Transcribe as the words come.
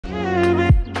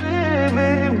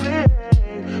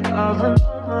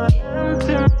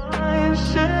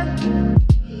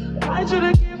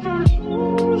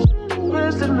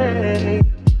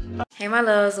my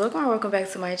loves, welcome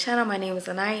back to my channel. My name is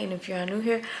Anaya, and if you're new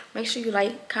here, make sure you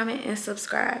like, comment, and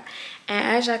subscribe.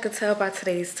 And as y'all can tell by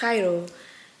today's title,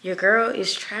 your girl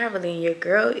is traveling, your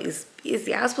girl is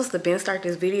busy. I was supposed to start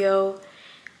this video,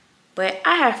 but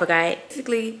I have forgot.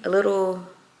 Basically, a little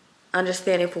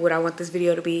understanding for what I want this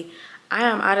video to be. I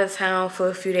am out of town for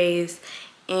a few days,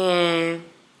 and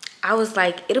I was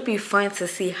like, it'll be fun to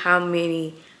see how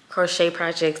many crochet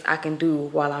projects I can do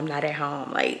while I'm not at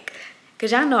home. Like,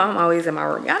 cause y'all know I'm always in my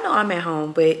room. Y'all know I'm at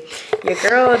home, but your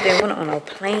girl didn't went on a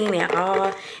plane at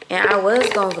all. And I was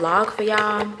gonna vlog for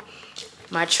y'all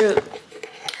my trip.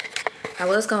 I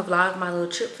was gonna vlog my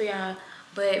little trip for y'all,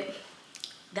 but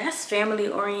that's family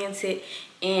oriented,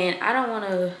 and I don't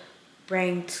wanna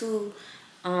bring too,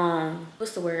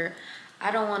 what's the word? I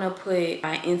don't wanna put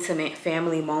my intimate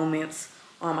family moments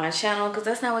on my channel, because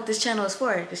that's not what this channel is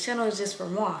for. This channel is just for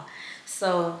moi.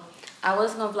 So I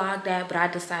was gonna vlog that, but I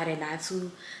decided not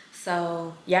to.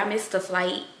 So y'all missed the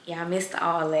flight, y'all missed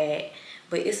all that,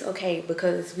 but it's okay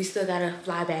because we still gotta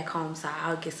fly back home, so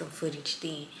I'll get some footage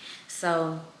then.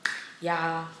 So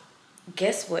y'all,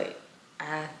 guess what?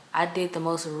 I did the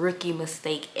most rookie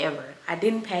mistake ever. I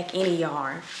didn't pack any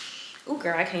yarn. Ooh,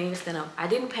 girl, I can't even stand up. I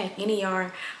didn't pack any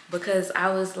yarn because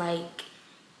I was like,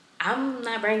 I'm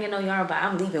not bringing no yarn, but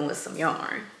I'm leaving with some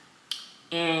yarn.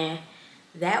 And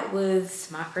that was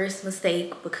my first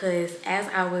mistake, because as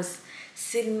I was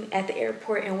sitting at the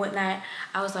airport and whatnot,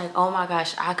 I was like, oh my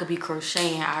gosh, I could be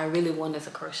crocheting. I really wanted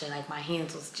to crochet. Like, my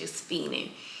hands was just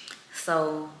fiending.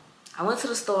 So I went to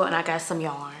the store and I got some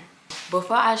yarn.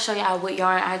 Before I show y'all what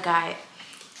yarn I got,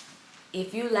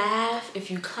 if you laugh, if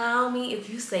you clown me, if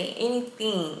you say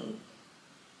anything,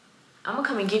 I'm gonna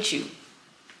come and get you.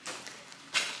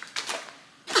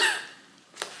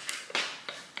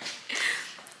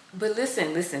 But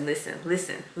listen.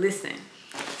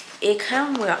 It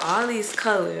come with all these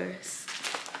colors,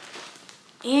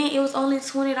 and it was only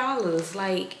 $20.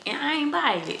 Like, and I ain't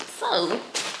buying it. So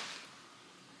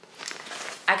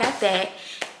I got that,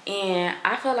 and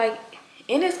I felt like,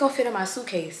 and it's gonna fit in my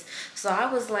suitcase. So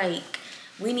I was like,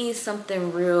 we need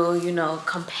something real, you know,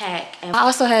 compact. And I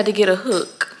also had to get a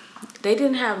hook. They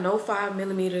didn't have no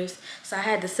 5mm, so I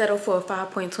had to settle for a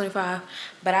 5.25.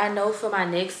 But I know for my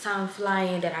next time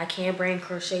flying that I can bring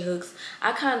crochet hooks.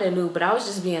 I kind of knew, but I was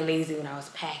just being lazy when I was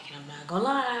packing. I'm not gonna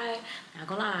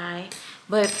lie.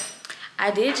 But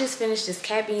I did just finish this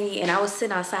cat beanie, and I was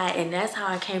sitting outside, and that's how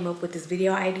I came up with this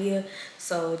video idea.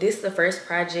 So this is the first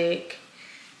project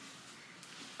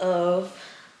of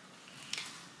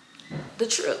the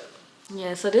trip.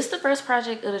 Yeah, so this is the first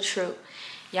project of the trip.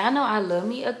 Y'all know I love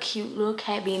me a cute little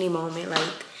cat beanie moment.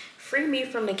 Like, free me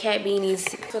from the cat beanies.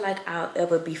 I feel like I'll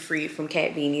ever be freed from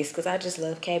cat beanies, because I just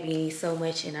love cat beanies so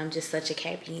much, and I'm just such a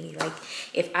cat beanie. Like,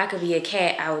 if I could be a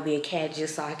cat, I would be a cat,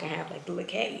 just so I can have like little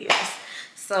cat ears.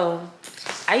 So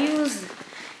I use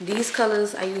these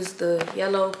colors. I use the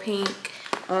yellow, pink,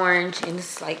 orange, and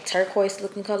this like turquoise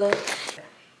looking color.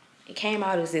 It came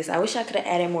out as this. I wish I could have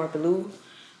added more blue,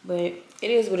 but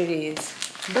it is what it is.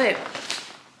 But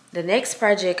the next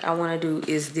project I want to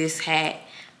do is this hat,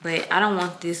 but I don't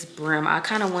want this brim. I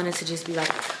kind of want it to just be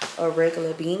like a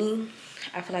regular beanie.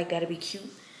 I feel like that'd be cute.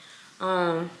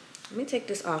 Let me take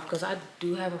this off because I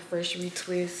do have a fresh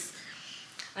retwist.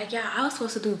 Like, yeah, I was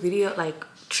supposed to do video like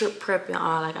trip prep and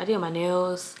all. Like, I did my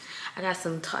nails. I got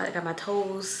I got my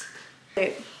toes.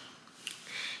 But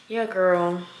yeah,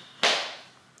 girl.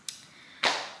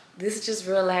 This is just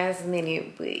real last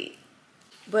minute,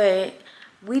 but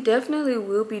we definitely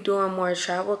will be doing more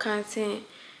travel content.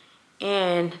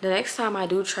 And the next time I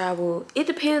do travel, it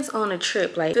depends on the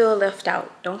trip. Like, feel left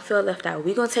out. Don't feel left out.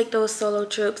 We're gonna take those solo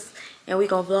trips and we're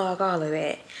gonna vlog all of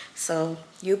that. So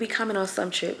you'll be coming on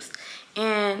some trips.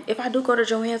 And if I do go to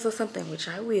Joann's or something, which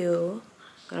I will,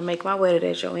 I'm gonna make my way to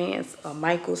that Joann's or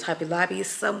Michael's, Hobby Lobby,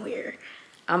 somewhere,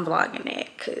 I'm vlogging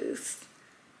that because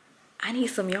I need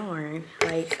some yarn.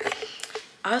 Like,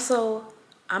 also,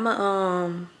 I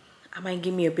might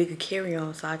give me a bigger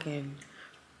carry-on so I can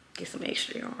get some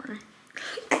extra yarn.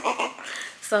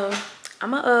 So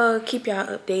I'm gonna keep y'all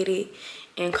updated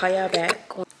and call y'all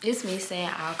back. It's me saying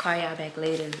I'll call y'all back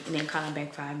later and then calling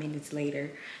back 5 minutes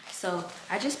later. So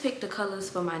I just picked the colors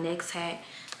for my next hat.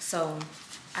 So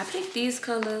I picked these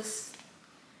colors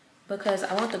because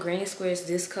I want the granny squares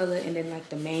this color, and then like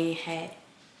the main hat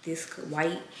this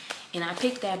white. And I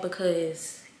picked that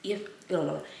because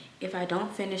if I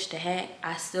don't finish the hat,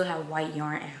 I still have white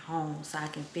yarn at home, so I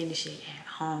can finish it at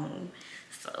home.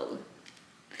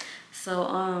 So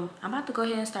I'm about to go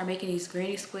ahead and start making these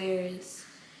granny squares,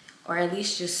 or at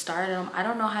least just start them. I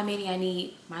don't know how many I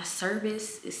need. My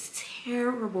service is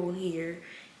terrible here.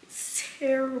 It's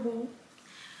terrible.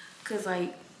 because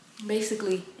like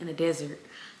basically in the desert.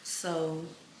 So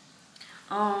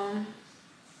I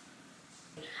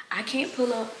can't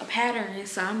pull up a pattern,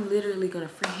 so I'm literally gonna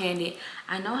freehand it.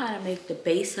 I know how to make the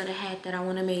base of the hat that I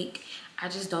want to make. I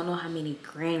just don't know how many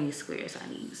granny squares I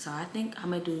need. So I think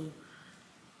I'm gonna do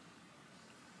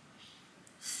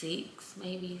 6,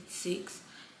 maybe 6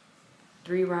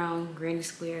 3 round granny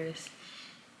squares,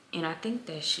 and I think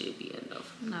that should be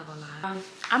enough. I'm not gonna lie.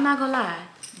 I'm not gonna lie.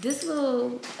 This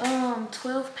little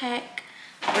 12 pack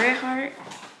Red Heart,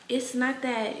 it's not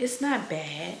bad.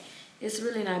 It's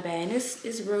really not bad, and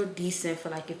it's real decent for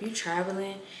like if you're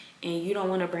traveling and you don't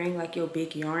want to bring like your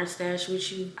big yarn stash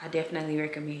with you. I definitely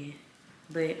recommend.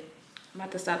 But I'm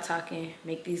about to stop talking,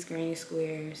 make these granny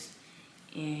squares,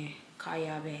 and call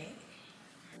y'all back.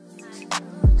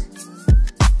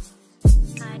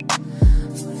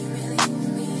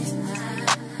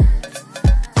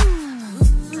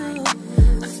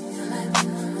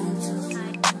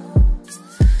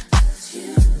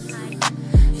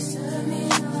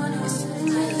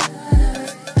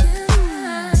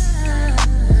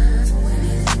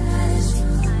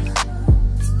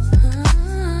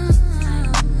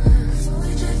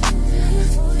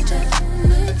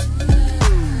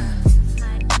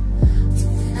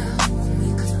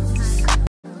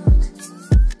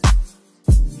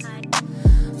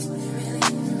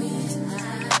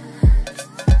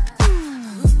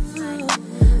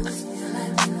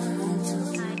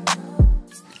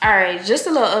 All right, just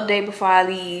a little update before I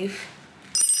leave.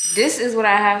 This is what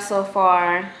I have so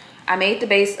far. I made the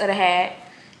base of the hat,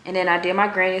 and then I did my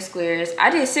granny squares.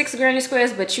 I did 6 granny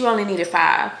squares, but you only needed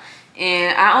 5.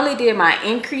 And I only did my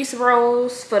increase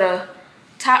rows for the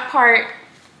top part.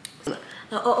 The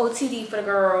OOTD for the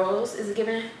girls is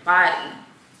giving body.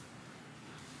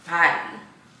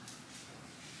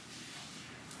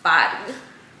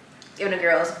 Giving the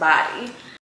girls body.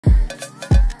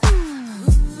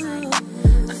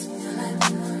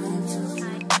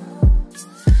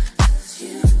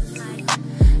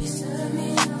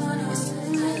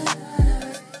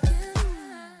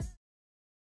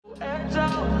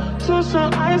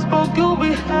 Some iceberg, you'll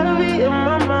be heavy in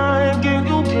my mind. Can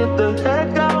you get the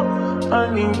heck out?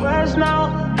 I need rest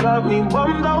now. Got me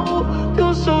bummed out.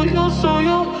 You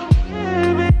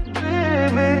baby,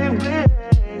 baby,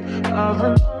 baby. I've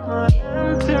been on my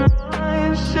empty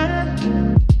mind, shit.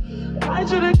 I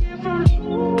should've came from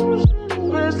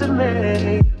losing best in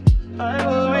me. I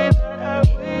worry that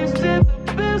I wasted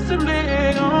the best in me.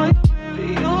 Oh, baby,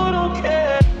 you don't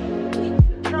care.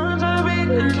 I'm trying to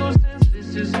be in your sense.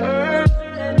 This is her.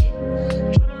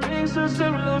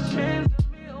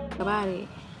 About it,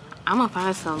 I'm gonna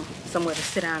find somewhere to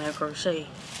sit down and crochet.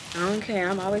 I don't care.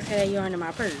 I'm always had that yarn in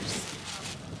my purse.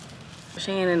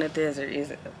 Crocheting in the desert is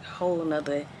a whole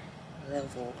nother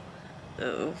level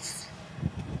of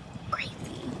crazy.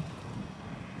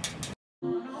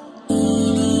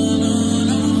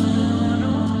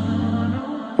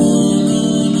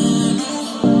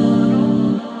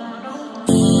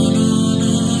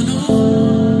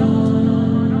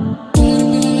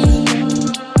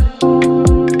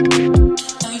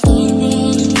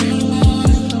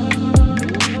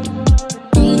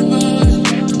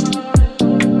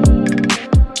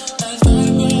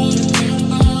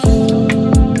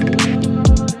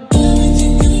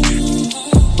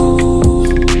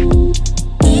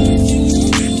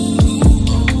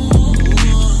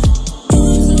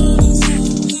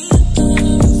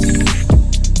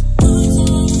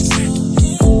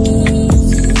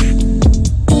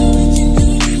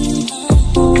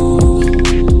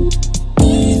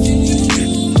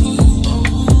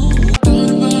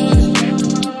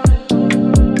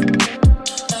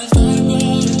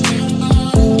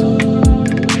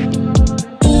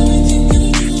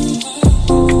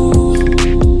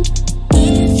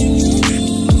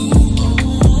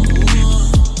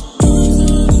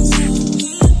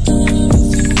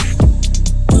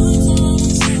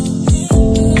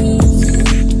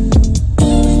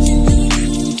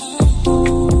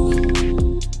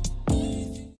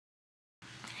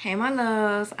 Hey my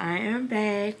loves, I am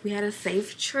back. We had a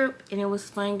safe trip and it was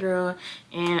fun, girl,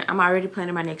 and I'm already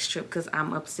planning my next trip because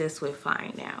I'm obsessed with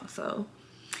flying now. So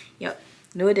yep,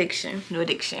 new addiction.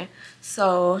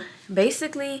 So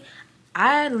basically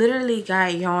I literally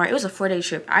got yarn. It was a 4-day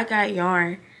trip. I got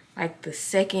yarn like the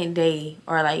second day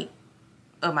or like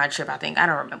of my trip, I think. I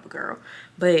don't remember, girl,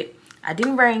 but I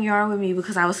didn't bring yarn with me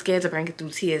because I was scared to bring it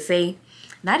through TSA.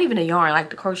 Not even a yarn, like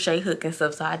the crochet hook and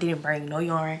stuff, so I didn't bring no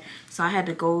yarn. So I had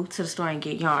to go to the store and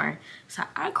get yarn. So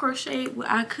I crocheted what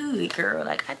I could, girl.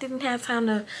 Like, I didn't have time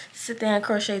to sit there and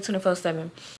crochet 24/7.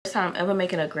 First time ever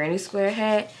making a granny square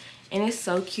hat, and it's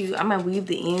so cute. I'm gonna weave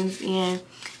the ends in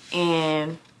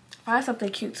and find something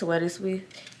cute to wear this with.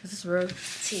 This is real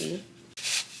tea.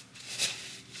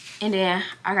 And then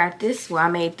I got this. Well, I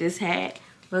made this hat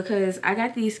because I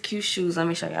got these cute shoes. Let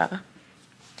me show y'all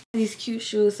these cute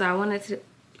shoes. So I wanted to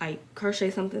like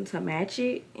crochet something to match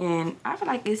it, and I feel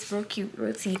like it's real cute,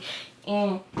 real tea.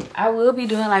 And I will be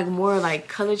doing like more like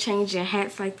color changing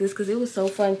hats like this because it was so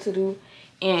fun to do.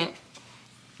 And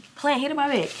plant hit in my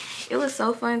back. It was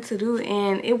so fun to do,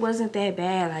 and it wasn't that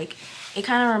bad. Like, it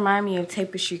kind of reminded me of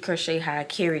tapestry crochet, how I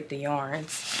carried the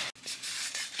yarns.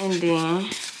 And then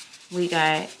we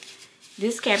got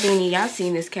this cat beanie. Y'all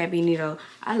seen this cat beanie though.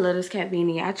 I love this cat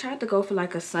beanie. I tried to go for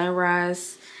like a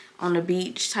sunrise on the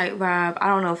beach type vibe. I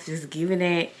don't know if it's giving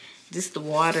that. Just the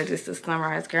water, just the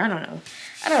sunrise. Girl, I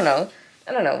don't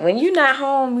know. When you're not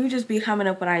home, you just be coming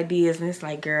up with ideas, and it's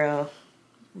like, girl,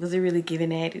 was it really giving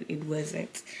that? It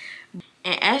wasn't.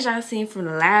 And as y'all seen from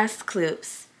the last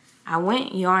clips, I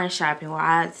went yarn shopping. Well,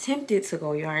 I attempted to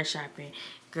go yarn shopping.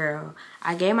 Girl,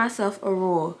 I gave myself a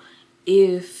rule.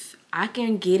 If I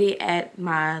can get it at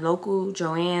my local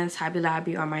Joann's, Hobby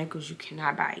Lobby, or Michael's, you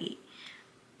cannot buy it.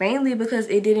 Mainly because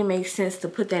it didn't make sense to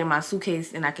put that in my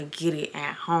suitcase and I could get it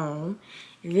at home.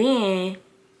 Then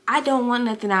I don't want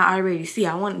nothing I already see.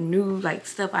 I want new like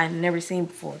stuff I've never seen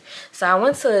before. So I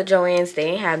went to Joann's, they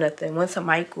didn't have nothing. Went to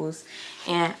Michael's,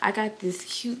 and I got this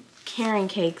cute carrot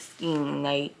cake scheme.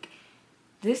 Like,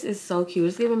 this is so cute.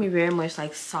 It's giving me very much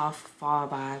like soft fall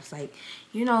vibes. Like,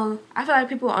 you know, I feel like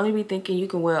people only be thinking you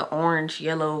can wear orange,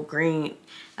 yellow, green,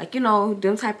 like, you know,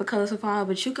 them type of colors for fall,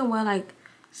 but you can wear like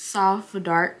soft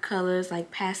dark colors, like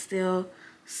pastel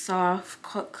soft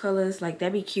colors. Like,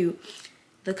 that'd be cute.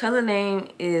 The color name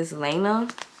is Lena,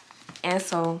 and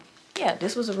so yeah,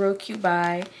 this was a real cute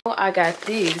buy. I got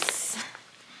this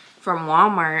from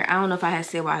Walmart. I don't know if I had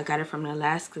said where I got it from the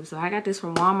last clip. So I got this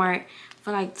from Walmart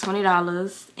for like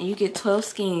 $20, and you get 12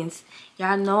 skeins.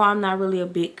 Y'all know I'm not really a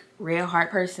big red heart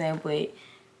person, but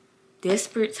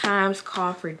desperate times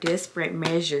call for desperate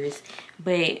measures.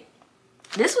 But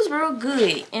this was real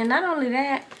good, and not only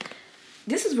that,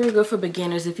 this is real good for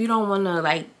beginners. If you don't want to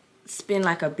like spend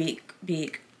like a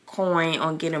big coin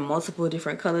on getting multiple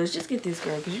different colors, just get this,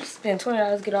 girl, because you spend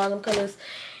 $20, get all them colors.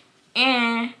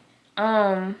 And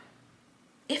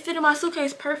it fit in my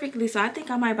suitcase perfectly, so I think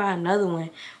I might buy another one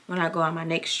when I go on my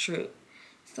next trip.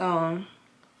 So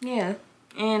yeah,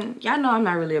 and y'all know I'm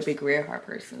not really a big red heart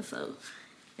person, so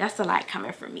that's a lot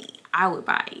coming from me. I would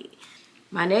buy it.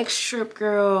 My next trip,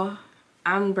 girl,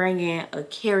 I'm bringing a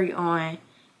carry-on,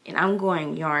 and I'm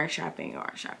going yarn shopping.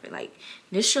 Like,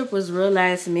 this trip was real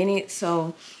last minute,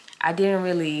 so I didn't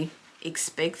really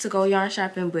expect to go yarn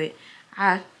shopping, but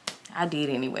I did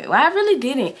anyway. Well, I really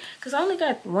didn't, because I only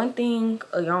got one thing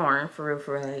of yarn for real,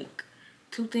 for like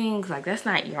 2 things. Like, that's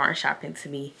not yarn shopping to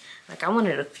me. Like, I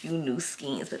wanted a few new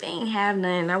skeins, but they ain't have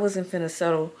none. I wasn't finna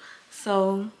settle.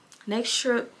 So next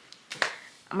trip,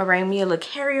 I'm gonna bring me a little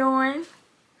carry-on,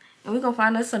 and we're gonna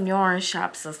find us some yarn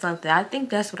shops or something. I think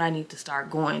that's what I need to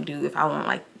start going do if I want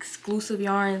like exclusive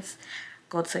yarns.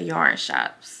 Go to yarn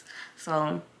shops.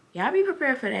 So y'all be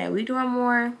prepared for that. We doing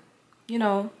more, you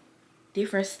know,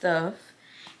 different stuff.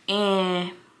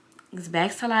 And it's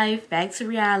back to life, back to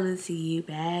reality,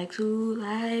 back to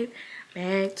life,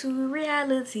 back to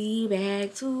reality,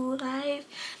 back to life.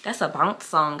 That's a bounce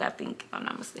song, I think, if I'm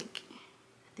not mistaken.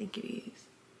 I think it is.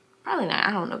 Probably not,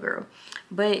 I don't know, girl.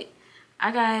 But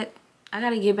I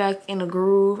gotta get back in the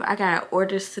groove. I got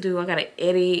orders to do. I gotta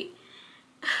edit.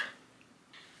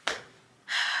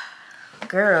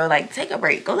 Girl, like, take a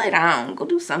break. Go lay down. Go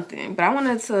do something. But I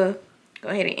wanted to go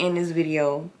ahead and end this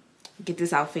video. Get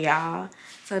this out for y'all.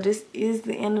 So this is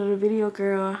the end of the video,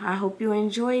 girl. I hope you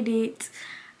enjoyed it,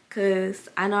 because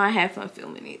I know I had fun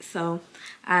filming it. So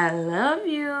I love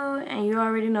you. And you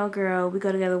already know, girl. We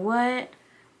go together what?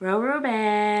 Real, real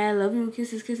bad. Love you.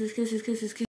 Kisses, kisses, kisses, kisses, kisses.